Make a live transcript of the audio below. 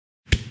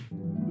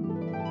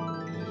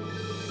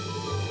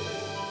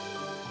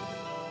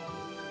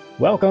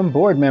Welcome,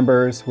 board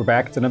members. We're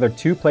back. It's another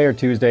Two-Player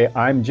Tuesday.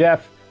 I'm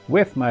Jeff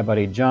with my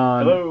buddy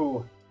John.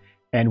 Hello.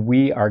 And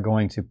we are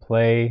going to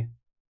play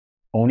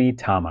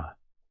Onitama.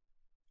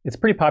 It's a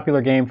pretty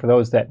popular game for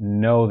those that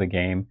know the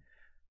game,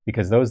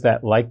 because those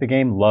that like the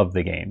game love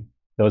the game.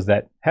 Those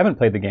that haven't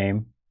played the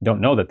game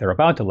don't know that they're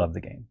about to love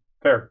the game.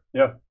 Fair,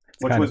 yeah.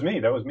 Which was me.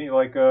 That was me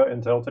like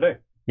until today.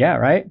 Yeah,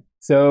 right?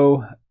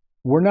 So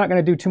we're not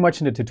going to do too much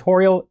in the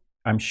tutorial.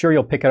 I'm sure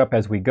you'll pick it up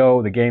as we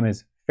go. The game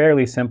is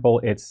fairly simple.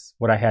 It's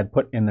what I had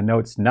put in the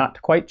notes, not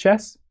quite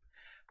chess.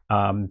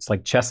 It's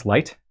like chess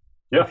light,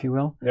 if you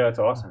will. Yeah, it's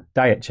awesome.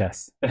 Diet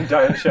chess.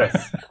 Diet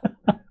chess.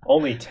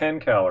 Only 10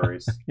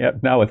 calories.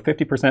 Yep, now with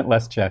 50%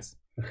 less chess.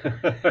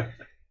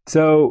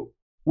 So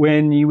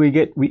when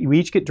we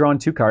each get drawn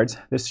 2 cards.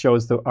 This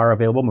shows our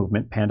available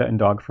movement, panda and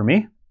dog for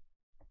me.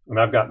 And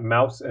I've got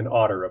mouse and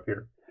otter up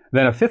here.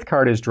 Then a 5th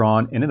card is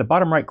drawn, and in the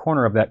bottom right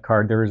corner of that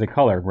card there is a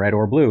color, red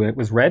or blue. It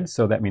was red,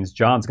 so that means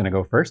John's going to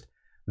go first.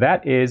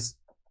 That is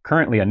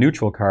currently a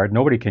neutral card.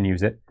 Nobody can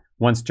use it.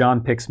 Once John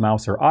picks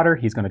mouse or otter,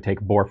 he's going to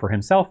take boar for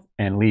himself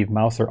and leave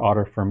mouse or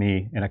otter for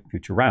me in a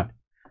future round.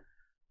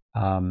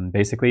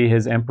 Basically,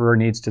 his emperor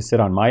needs to sit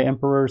on my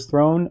emperor's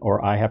throne,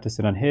 or I have to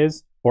sit on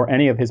his, or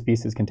any of his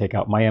pieces can take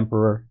out my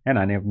emperor, and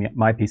any of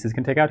my pieces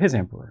can take out his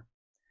emperor.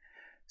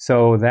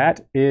 So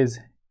that is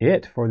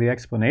it for the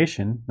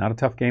explanation. Not a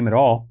tough game at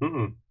all.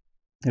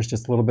 There's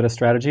just a little bit of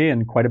strategy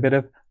and quite a bit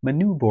of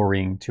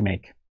maneuvering to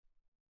make.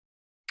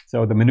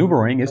 So the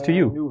maneuvering is to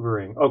you.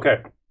 Maneuvering,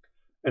 okay.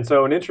 And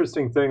so an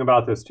interesting thing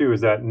about this too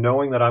is that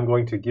knowing that I'm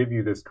going to give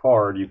you this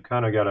card, you've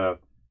kind of got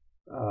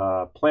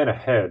to plan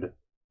ahead.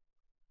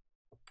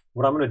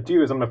 What I'm going to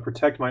do is I'm going to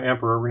protect my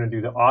emperor. We're going to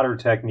do the otter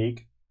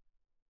technique.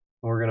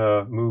 We're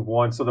going to move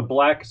 1. So the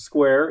black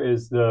square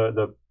is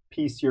the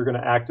piece you're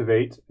going to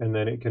activate, and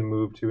then it can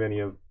move to any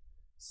of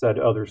said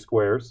other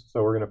squares.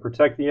 So we're going to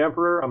protect the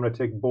emperor. I'm going to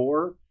take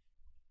boar.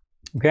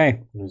 Okay.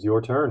 It is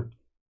your turn.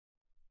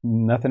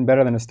 Nothing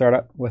better than to start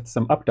up with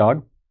some up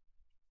dog.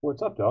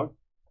 What's up, dog?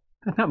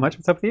 Not much.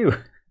 What's up with you?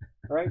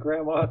 All right,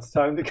 Grandma, it's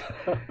time to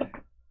go.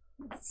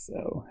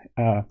 So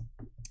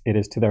it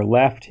is to their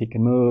left. He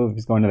can move.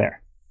 He's going to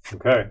there.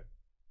 Okay.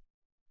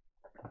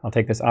 I'll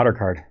take this otter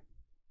card.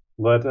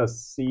 Let us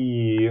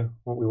see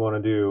what we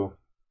want to do.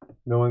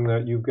 Knowing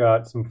that you've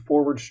got some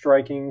forward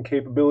striking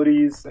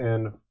capabilities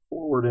and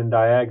forward and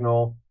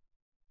diagonal,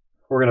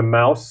 we're going to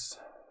mouse.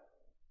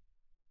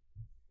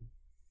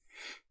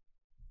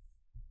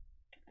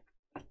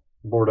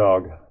 Boar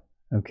dog.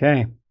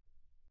 Okay.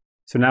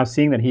 So now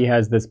seeing that he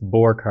has this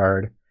boar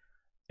card,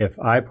 if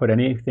I put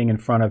anything in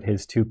front of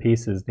his 2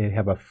 pieces, they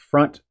have a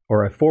front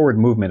or a forward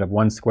movement of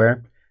 1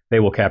 square.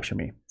 They will capture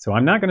me. So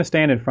I'm not going to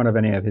stand in front of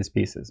any of his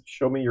pieces.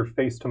 Show me your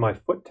face to my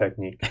foot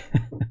technique.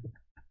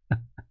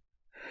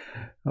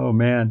 Oh,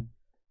 man.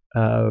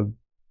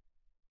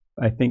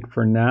 I think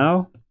for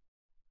now,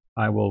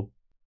 I will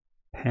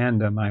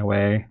panda my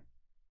way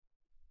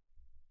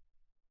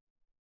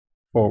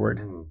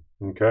forward.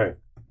 Okay.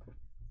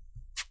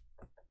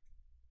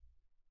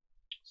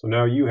 So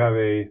now you have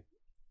a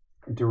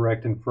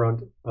direct in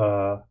front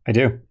I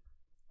do.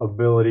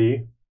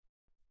 ability.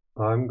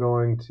 I'm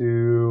going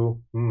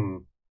to,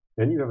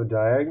 then you have a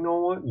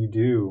diagonal one? You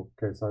do.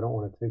 Okay, so I don't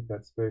want to take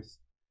that space.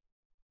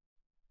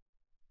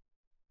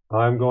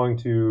 I'm going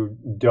to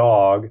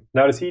dog.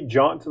 Now, does he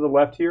jaunt to the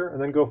left here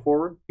and then go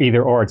forward?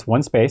 Either or. It's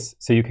 1 space,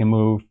 so you can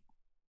move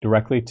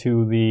directly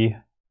to the...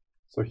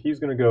 So he's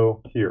going to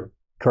go here.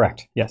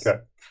 Correct, yes. Okay.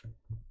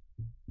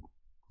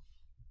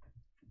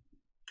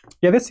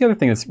 Yeah, that's the other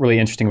thing that's really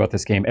interesting about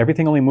this game.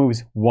 Everything only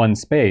moves 1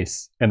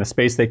 space, and the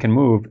space they can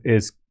move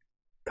is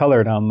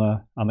colored on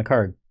the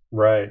card.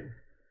 Right.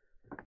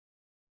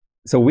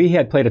 So we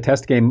had played a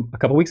test game a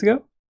couple weeks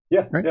ago.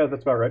 Yeah, right? Yeah,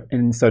 that's about right.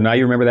 And so now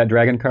you remember that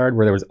dragon card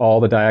where there was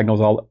all the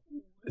diagonals,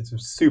 It's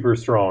super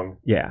strong.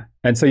 Yeah.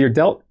 And so you're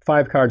dealt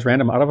 5 cards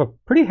random out of a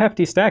pretty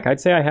hefty stack.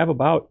 I'd say I have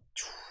about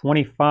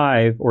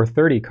 25 or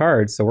 30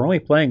 cards, so we're only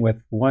playing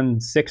with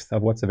 1/6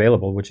 of what's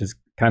available, which is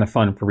kind of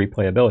fun for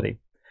replayability.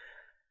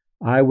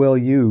 I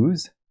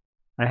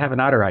have an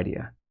otter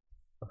idea.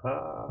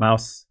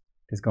 Mouse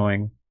is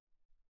going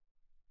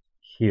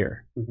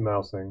here. Who's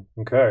mousing?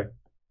 Okay.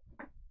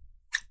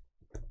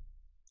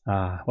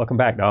 Welcome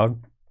back,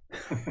 dog.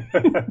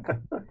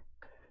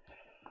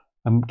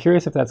 I'm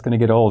curious if that's going to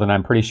get old, and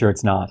I'm pretty sure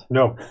it's not.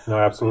 No,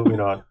 absolutely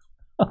not.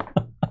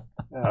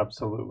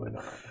 Absolutely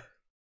not.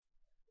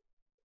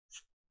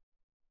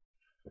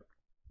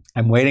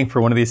 I'm waiting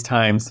for one of these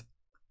times.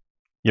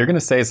 You're going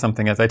to say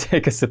something as I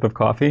take a sip of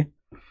coffee.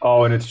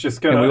 Oh, and it's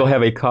just going to... And we will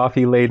have a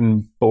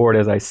coffee-laden board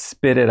as I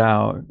spit it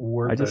out.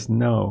 I just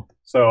know.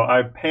 So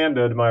I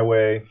pandaed my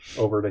way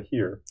over to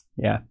here.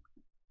 Yeah.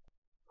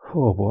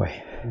 Oh, boy.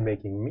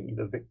 Making me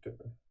the victor.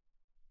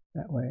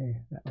 That way.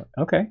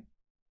 Okay.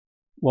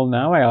 Well,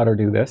 now I ought to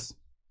do this.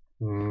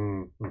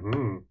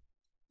 Mm-hmm.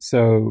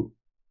 So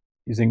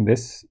using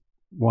this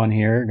one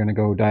here, going to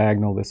go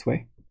diagonal this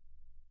way.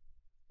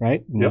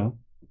 Right? No, yep.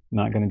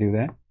 Not going to do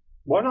that.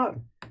 Why not?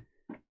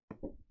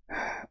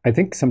 I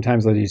think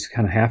sometimes you just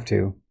kind of have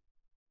to.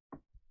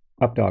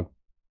 Up dog.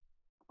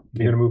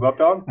 You gonna move up,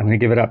 dog? I'm gonna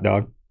give it up,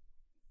 dog.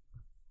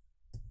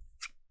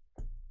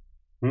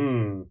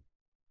 Hmm.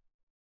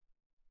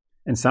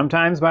 And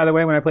sometimes, by the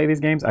way, when I play these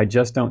games, I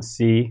just don't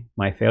see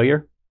my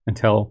failure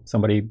until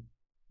somebody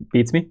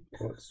beats me.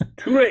 Well, it's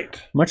too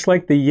late. Much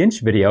like the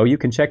Yinch video, you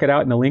can check it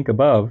out in the link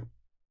above.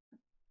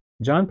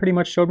 John pretty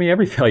much showed me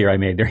every failure I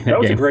made during that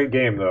game. That was a great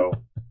game, though.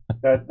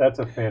 That's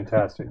a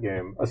fantastic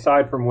game.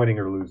 Aside from winning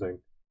or losing,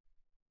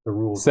 the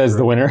rules says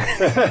the winner.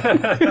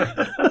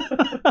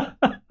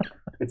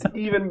 It's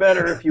even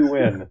better if you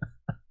win,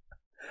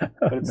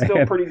 but it's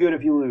still pretty good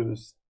if you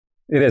lose.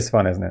 It is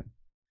fun, isn't it?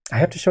 I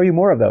have to show you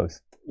more of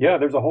those. Yeah,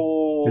 there's a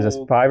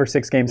 5 or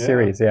 6 game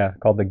series, yeah,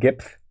 called the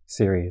GIPF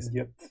series.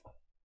 Yep.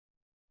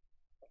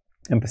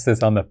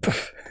 Emphasis on the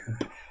pff.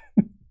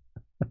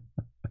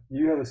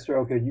 You have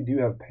okay, you do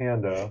have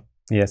panda.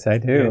 Yes, I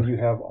do. And you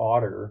have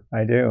otter.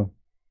 I do.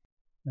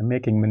 I'm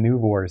making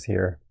maneuvers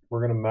here.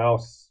 We're gonna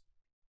mouse.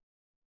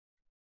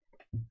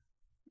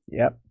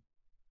 Yep.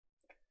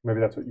 Maybe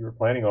that's what you were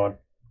planning on.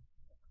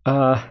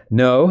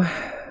 No.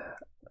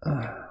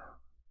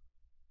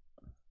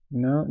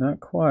 No, not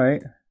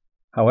quite.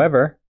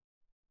 However,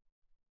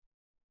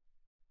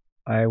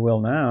 I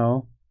will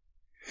now.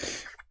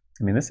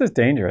 I mean, this is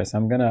dangerous.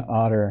 I'm gonna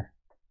otter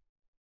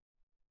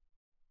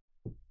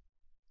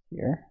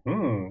here.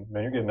 Man,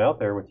 you're getting out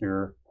there with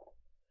your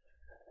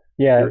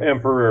your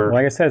emperor. Well,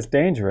 like I said, it's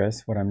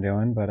dangerous what I'm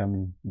doing, but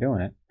I'm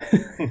doing it.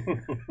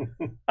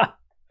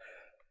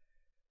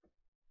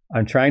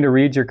 I'm trying to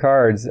read your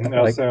cards.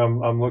 Like,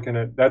 I'm looking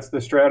at, that's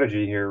the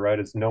strategy here, right?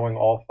 It's knowing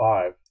all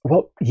 5.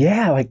 Well,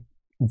 yeah, like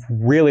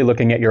really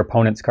looking at your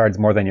opponent's cards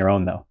more than your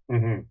own, though.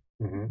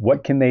 Mm-hmm. Mm-hmm.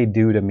 What can they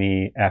do to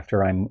me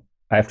after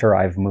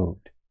I've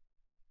moved?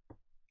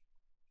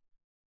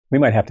 We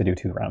might have to do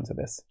 2 rounds of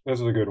this. This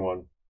is a good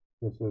one.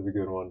 This is a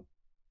good one.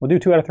 We'll do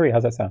 2 out of 3.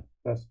 How's that sound?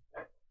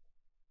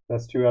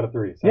 That's 2 out of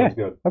 3. Sounds yeah.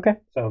 good. Okay.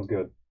 Sounds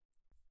good.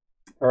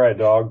 All right,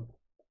 dog.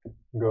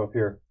 Go up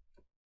here.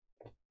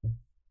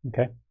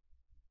 Okay.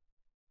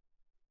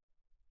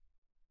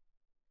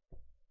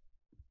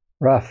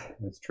 Rough.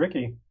 It's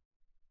tricky.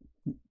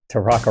 To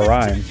rock a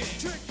rhyme.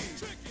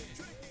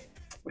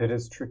 It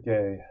is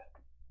tricky.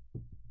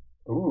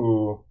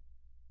 Ooh.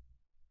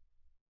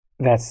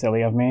 That's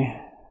silly of me.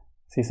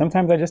 See,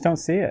 sometimes I just don't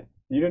see it.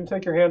 You didn't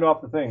take your hand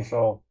off the thing,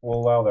 so we'll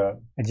allow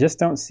that. I just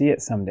don't see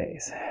it some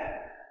days.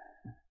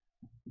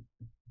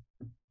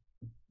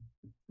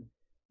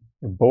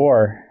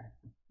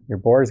 Your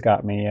boar's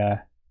got me.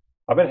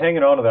 I've been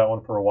hanging on to that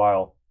one for a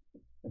while.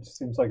 It just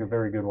seems like a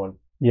very good one.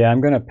 Yeah,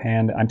 I'm gonna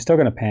panda. I'm still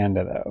gonna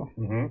panda though.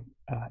 Mm-hmm.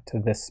 To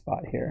this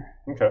spot here.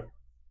 Okay.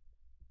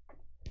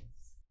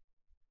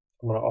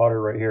 I'm gonna otter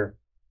right here.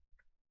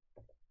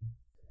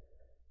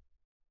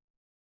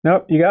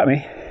 Nope, you got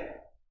me.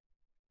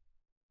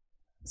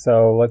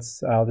 So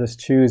I'll just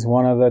choose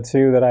one of the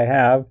 2 that I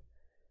have.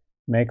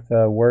 Make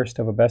the worst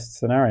of a best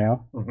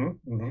scenario.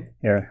 Mm-hmm. Mm-hmm.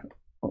 Here,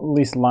 at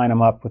least line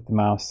them up with the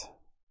mouse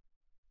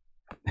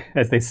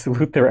as they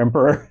salute their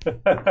emperor.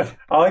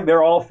 I like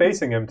they're all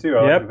facing him too.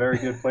 I Yep. like a very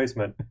good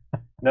placement.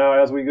 Now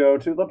as we go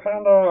to the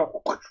panda.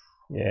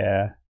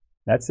 Yeah,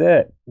 that's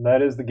it.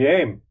 That is the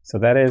game. So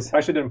that is. I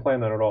actually didn't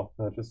plan that at all.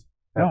 Just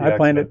No, I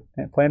planned it.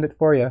 I planned it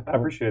for you. I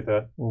appreciate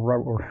that.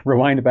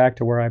 Rewind back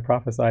to where I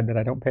prophesied that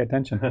I don't pay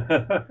attention.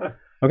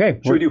 Okay.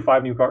 Should we do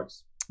 5 new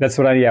cards? That's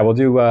what we'll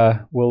do.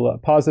 We'll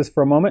pause this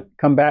for a moment,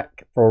 come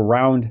back for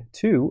round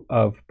 2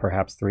 of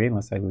perhaps 3,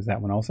 unless I lose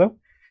that one also,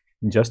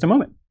 in just a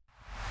moment.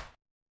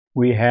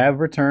 We have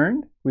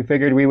returned. We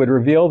figured we would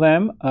reveal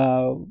them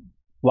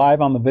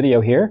live on the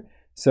video here.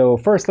 So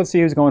first, let's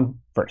see who's going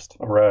first.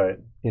 All right.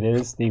 It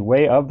is the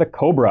way of the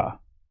Cobra.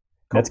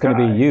 That's going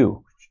to be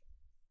you.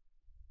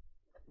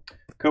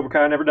 Cobra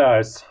Kai never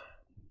dies.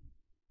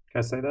 Can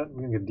I say that? I'm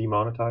going to get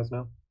demonetized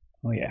now.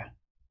 Oh, yeah.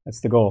 That's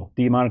the goal.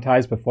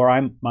 Demonetized before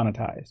I'm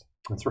monetized.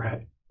 That's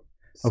right.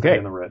 Okay. Stay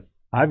in the red.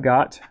 I've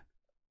got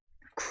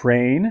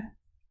crane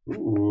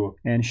Ooh.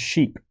 and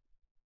sheep.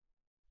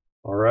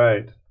 All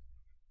right.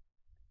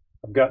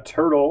 I've got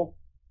turtle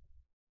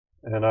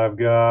and I've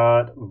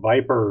got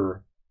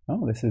viper.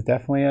 Oh, this is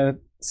definitely a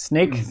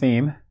snake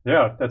theme.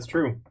 Yeah, that's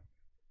true.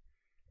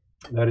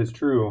 That is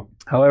true.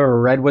 However,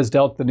 red was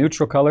dealt the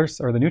neutral colors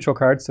or the neutral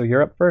cards, so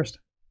you're up first.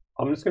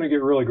 I'm just going to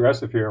get real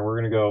aggressive here and we're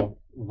going to go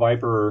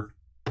viper.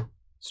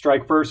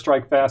 Strike first,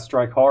 strike fast,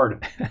 strike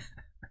hard.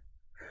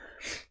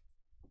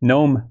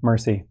 Gnome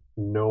mercy.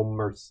 No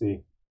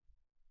mercy.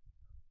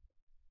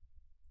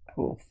 I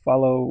will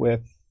follow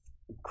with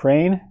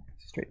crane.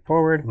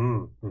 Straightforward.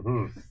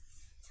 Mm-hmm.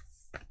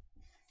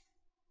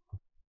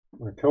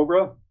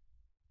 Cobra.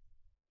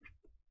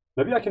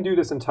 Maybe I can do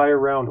this entire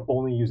round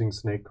only using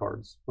snake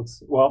cards.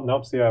 Well,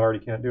 nope, see, I already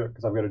can't do it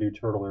because I've got to do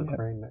turtle or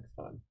crane next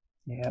time.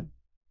 Yep.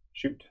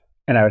 Shoot.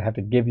 And I would have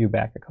to give you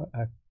back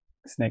a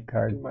snake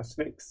card. Do my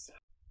snakes.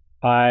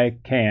 I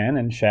can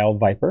and shall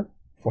viper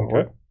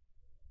forward.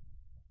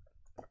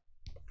 Okay.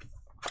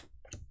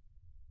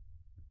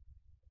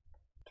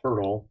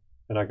 Turtle,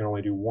 and I can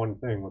only do one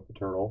thing with the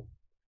turtle.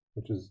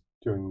 which is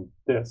doing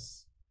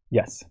this.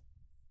 Yes.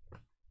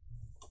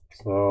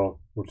 So,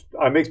 which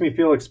makes me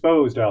feel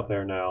exposed out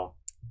there now.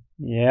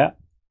 Yeah.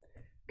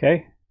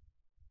 Okay.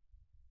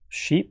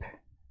 Sheep.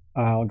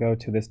 I'll go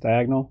to this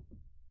diagonal.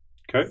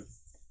 Okay.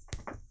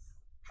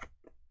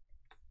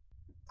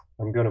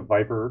 I'm going to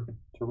Viper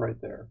to right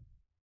there.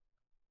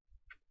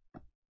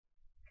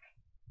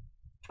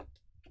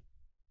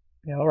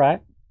 Yeah, all right.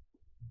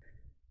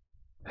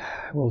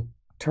 We'll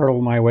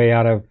turtle my way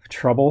out of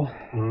trouble.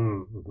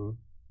 Mm-hmm.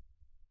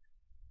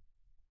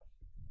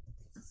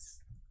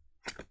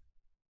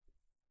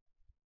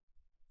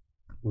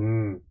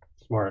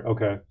 Smart.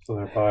 Okay. So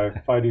then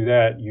if I do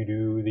that, you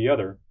do the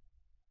other.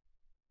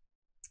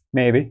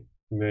 Maybe.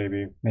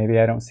 Maybe. Maybe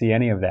I don't see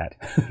any of that.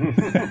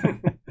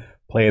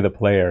 Play the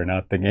player,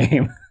 not the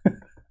game.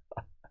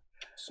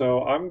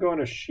 So I'm going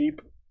to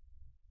sheep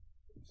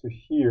to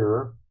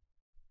here.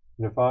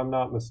 And if I'm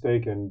not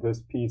mistaken,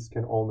 this piece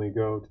can only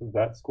go to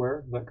that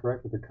square. Is that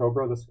correct? With the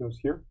cobra, this goes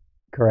here?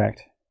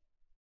 Correct.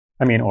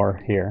 I mean,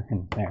 or here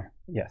and there.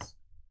 Yes.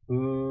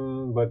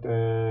 But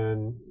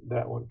then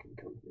that one can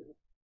come here.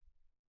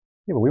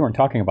 Yeah, but we weren't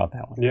talking about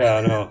that one. Yeah,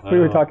 I know. We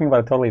were talking about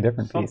a totally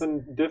different piece.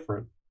 Something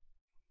different.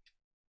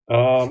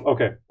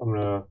 Okay, I'm going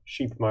to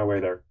sheep my way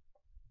there.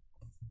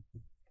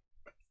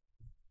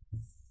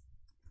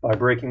 By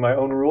breaking my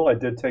own rule, I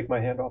did take my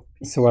hand off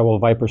the piece. So I will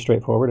Viper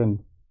straight forward and...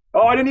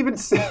 Oh, I didn't even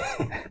see...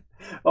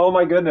 Oh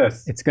my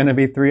goodness. It's going to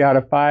be 3 out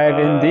of 5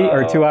 indeed,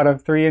 or 2 out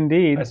of 3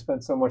 indeed. I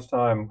spent so much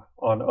time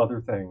on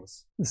other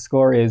things. The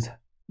score is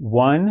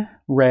 1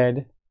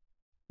 red,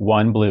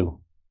 1 blue.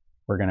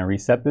 We're going to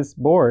reset this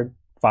board.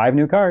 5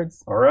 new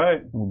cards. All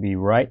right. We'll be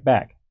right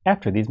back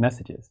after these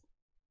messages.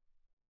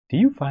 Do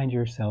you find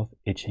yourself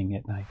itching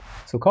at night?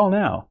 So call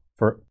now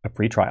for a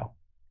free trial.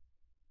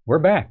 We're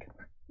back.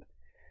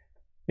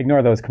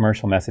 Ignore those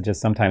commercial messages.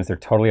 Sometimes they're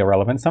totally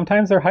irrelevant.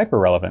 Sometimes they're hyper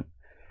relevant.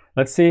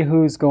 Let's see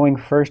who's going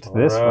first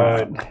this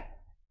round.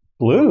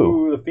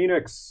 Blue. Ooh, the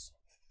Phoenix.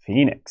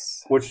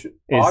 Phoenix. Which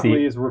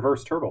oddly is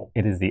reverse turtle.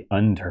 It is the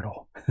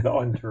unturtle. The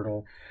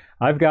unturtle.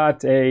 I've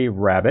got a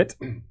rabbit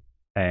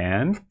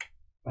and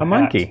a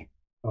monkey.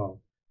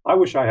 Oh, I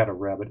wish I had a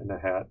rabbit in a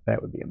hat.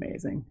 That would be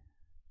amazing.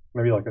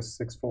 Maybe like a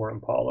 6'4"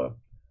 Impala.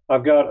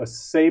 I've got a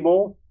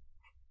sable,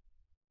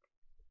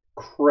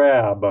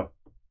 crab.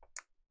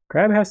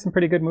 Crab has some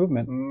pretty good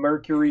movement.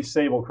 Mercury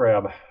sable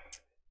crab.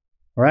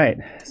 Right.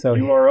 So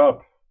you are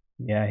up.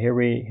 Yeah, here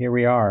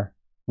we are.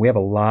 We have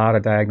a lot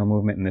of diagonal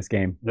movement in this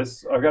game.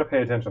 This I've got to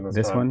pay attention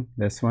this time.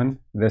 This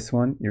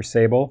one, your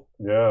sable.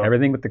 Yeah.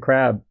 Everything with the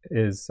crab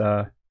is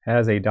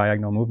has a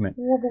diagonal movement.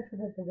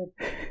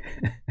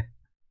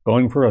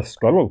 Going for a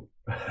scuttle.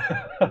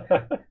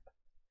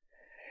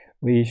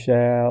 We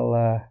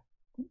shall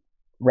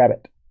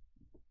rabbit.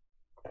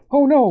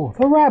 Oh no,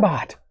 the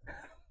rabbit.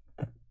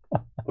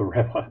 The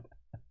rabbit.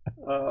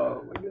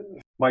 Oh my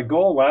goodness. My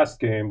goal last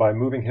game, by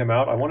moving him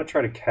out, I want to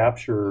try to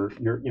capture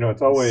your,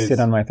 it's always...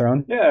 Sit on my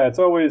throne? Yeah, it's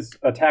always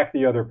attack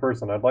the other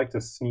person. I'd like to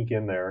sneak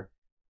in there.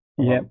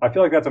 Yeah. I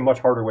feel like that's a much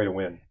harder way to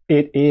win.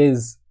 It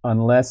is,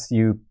 unless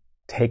you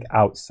take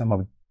out some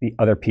of the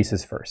other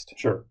pieces first.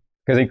 Sure.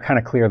 Because they kind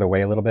of clear the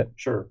way a little bit.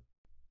 Sure.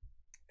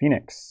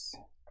 Phoenix.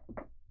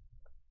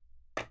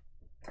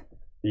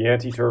 The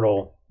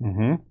anti-turtle.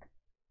 Mm-hmm.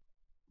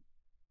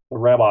 The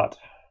rabbit.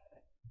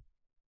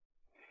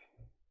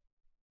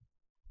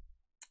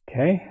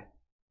 Okay.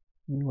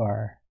 You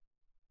are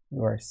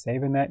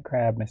saving that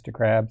crab, Mr.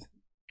 Krabs.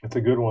 It's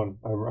a good one.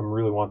 I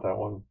really want that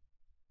one.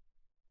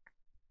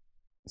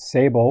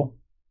 Sable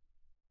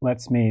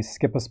lets me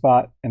skip a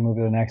spot and move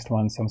to the next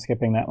one, so I'm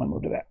skipping that one,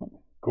 move to that one.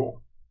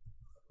 Cool.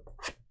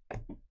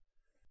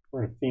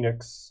 We're in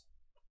Phoenix.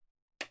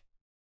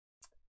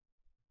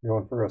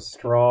 Going for a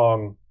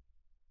strong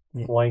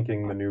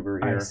flanking maneuver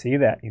here. I see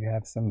that. You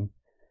have some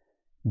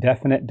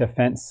definite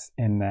defense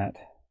in that.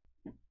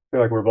 I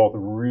feel like we're both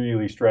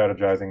really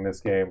strategizing this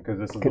game because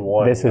this is the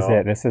one. This is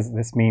it.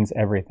 This means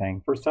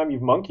everything. First time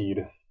you've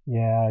monkeyed.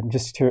 Yeah,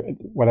 just to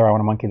whether I want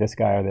to monkey this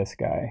guy or this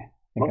guy.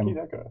 Monkey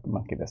that guy.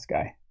 Monkey this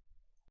guy.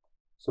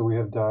 So we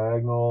have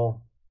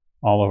diagonal.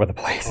 All over the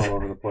place. All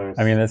over the place.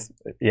 I mean,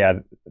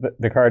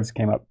 the cards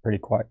came up pretty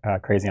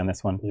crazy on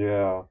this one.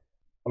 Yeah.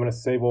 I'm going to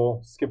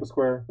sable, skip a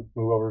square,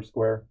 move over a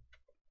square.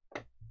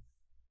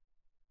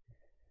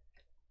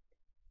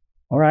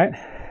 All right.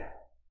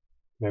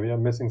 Maybe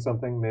I'm missing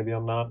something. Maybe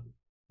I'm not.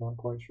 Not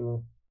quite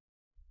sure.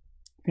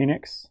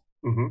 Phoenix.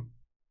 Mm-hmm.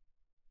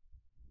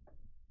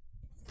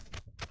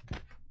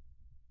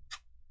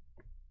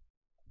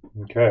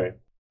 Okay.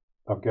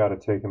 I've got to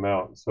take him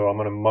out. So I'm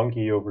going to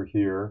monkey over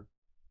here.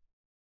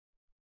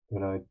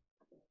 And I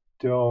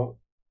don't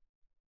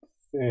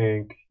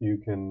think you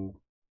can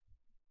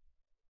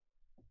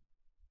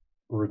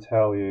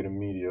retaliate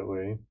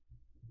immediately.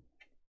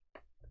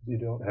 You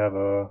don't have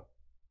a...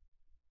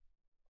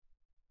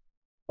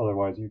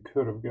 Otherwise, you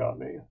could have got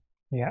me.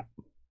 Yeah.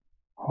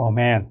 Oh,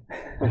 man.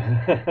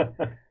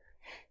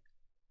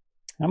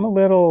 I'm a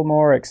little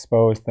more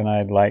exposed than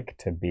I'd like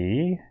to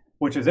be.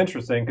 Which is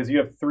interesting, because you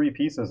have 3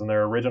 pieces in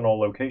their original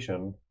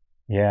location.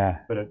 Yeah,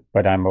 But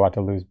but I'm about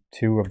to lose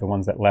 2 of the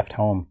ones that left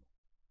home.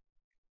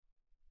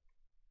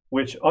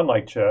 which,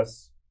 unlike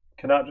chess,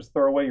 cannot just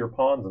throw away your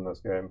pawns in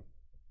this game.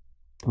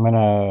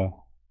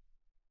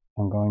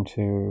 I'm going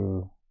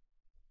to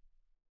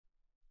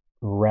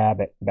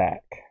rabbit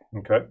back.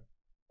 Okay.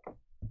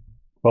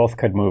 Both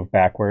could move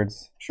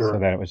backwards, Sure. so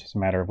that it was just a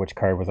matter of which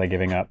card was I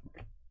giving up.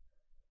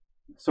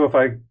 So if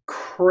I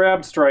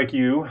crab strike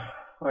you,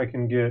 I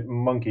can get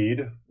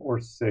monkeyed or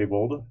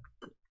sabled.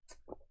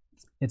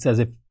 It's as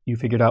if you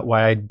figured out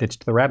why I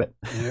ditched the rabbit.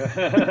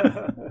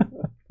 Yeah.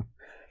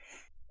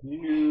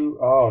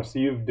 So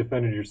you've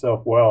defended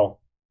yourself well.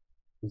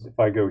 Because if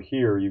I go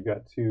here, you've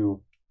got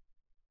two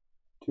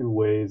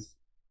ways.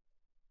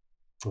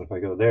 And if I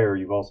go there,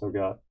 you've also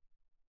got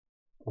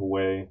a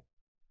way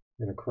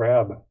and a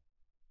crab.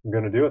 I'm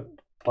gonna do it.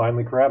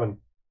 Finally crabbing.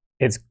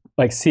 It's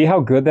like, see how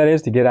good that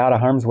is to get out of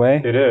harm's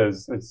way? It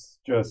is. It's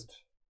just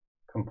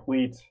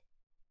complete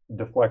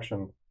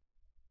deflection.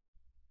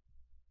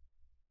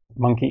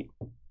 Monkey.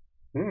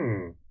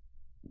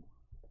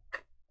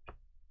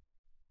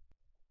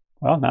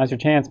 Well, now's your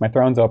chance. My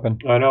throne's open.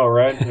 I know,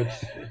 right?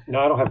 No,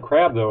 I don't have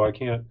crab though. I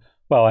can't.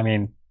 Well, I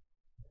mean,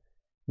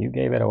 you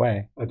gave it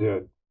away. I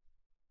did.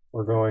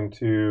 We're going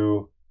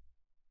to.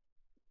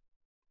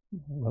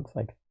 It looks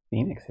like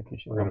Phoenix if you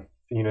should. We're going to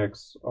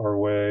Phoenix our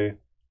way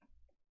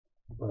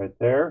right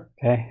there.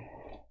 Okay.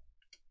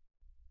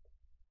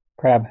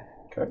 Crab.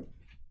 Okay.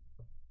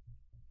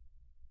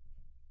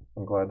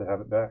 I'm glad to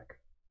have it back.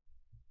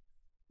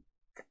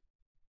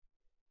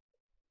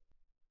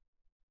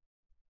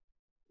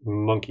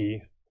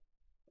 Monkey.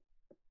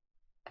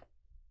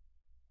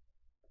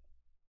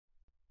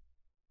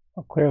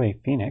 Well, clearly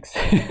Phoenix.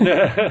 You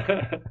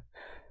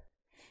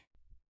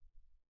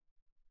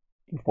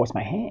forced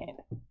my hand.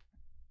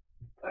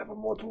 I have a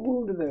mortal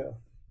wound there.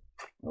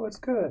 Oh, it's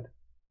good.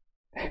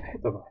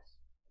 Both of us.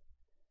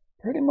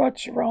 Pretty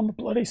much around the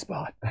bloody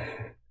spot.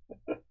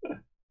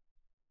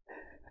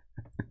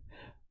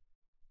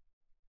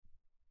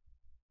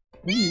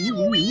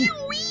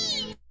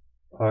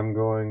 I'm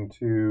going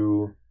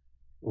to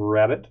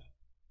rabbit.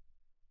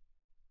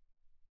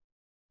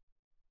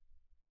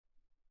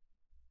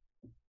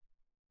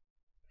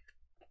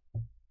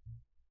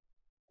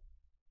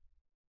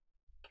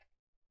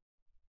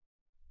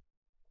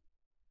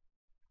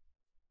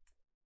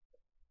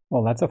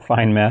 Well, that's a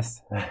fine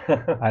mess.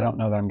 I don't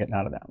know that I'm getting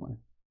out of that one.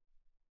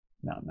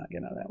 No, I'm not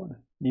getting out of that one.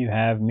 You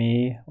have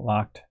me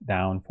locked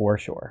down for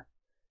sure.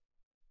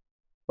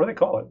 What do they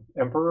call it?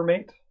 Emperor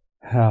mate?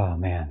 Oh,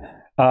 man.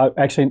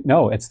 Actually,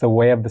 no, it's the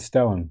way of the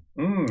stone.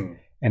 Mm.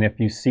 And if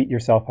you seat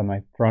yourself on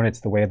my throne,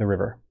 it's the way of the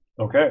river.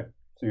 Okay.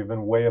 So you've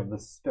been way of the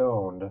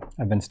stoned.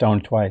 I've been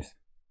stoned twice.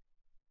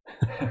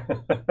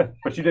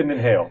 But you didn't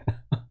inhale.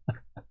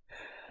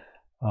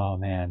 Oh,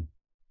 man.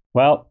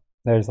 Well,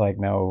 there's like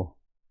no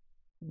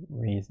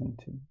reason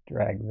to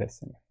drag this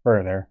any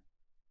further.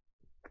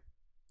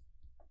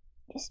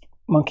 Just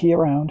monkey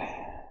around.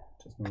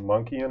 Just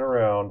monkeying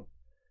around.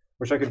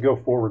 Wish I could go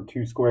forward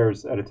 2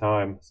 squares at a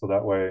time, so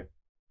that way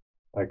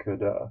I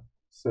could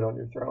sit on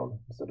your throne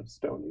instead of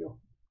stone you.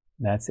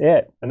 That's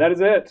it. And that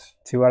is it.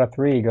 2 out of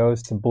 3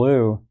 goes to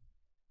blue.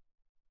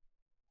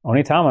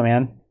 Onitama,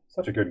 man.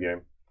 Such a good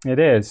game. It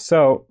is.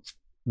 So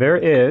there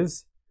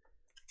is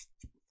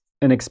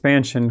an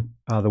expansion,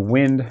 the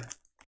wind.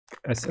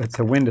 It's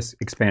a wind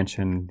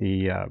expansion.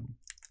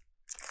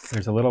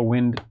 There's a little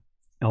wind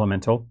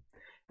elemental,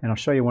 and I'll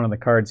show you one of the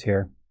cards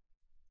here.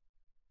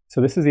 So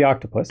this is the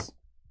octopus,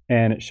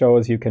 and it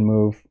shows you can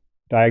move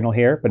diagonal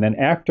here, but then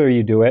after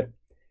you do it,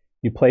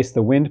 you place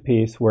the wind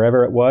piece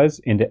wherever it was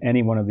into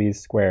any one of these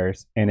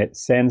squares, and it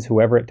sends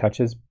whoever it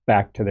touches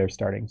back to their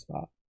starting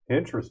spot.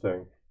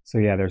 Interesting. So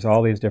yeah, there's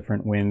all these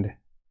different wind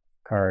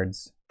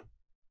cards.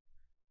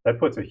 That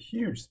puts a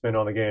huge spin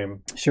on the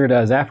game. Sure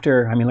does.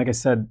 After, I mean, like I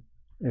said,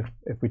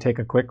 if we take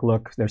a quick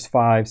look, there's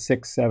 5,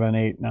 6, 7,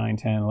 8, 9,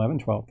 10, 11,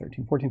 12,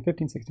 13, 14,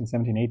 15, 16,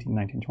 17, 18,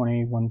 19,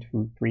 20, 1,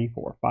 2, 3,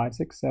 4, 5,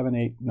 6, 7,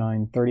 8,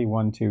 9, 30,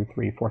 1, 2,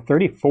 3, 4,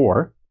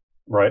 34.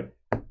 Right.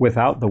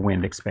 Without the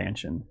wind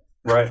expansion.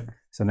 Right.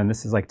 So then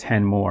this is like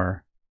 10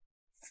 more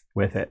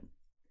with it.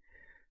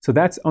 So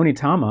that's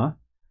Onitama.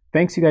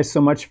 Thanks you guys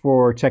so much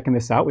for checking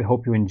this out. We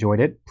hope you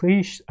enjoyed it.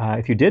 Please,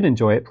 if you did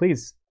enjoy it,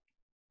 please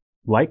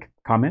like,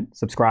 comment,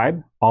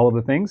 subscribe, all of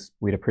the things.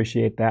 We'd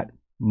appreciate that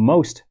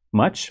most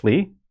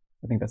muchly.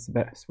 I think that's the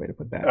best way to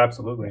put that.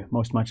 Absolutely. Yeah,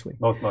 most muchly.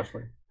 Most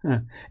muchly.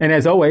 And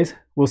as always,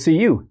 we'll see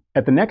you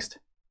at the next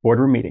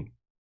boardroom meeting.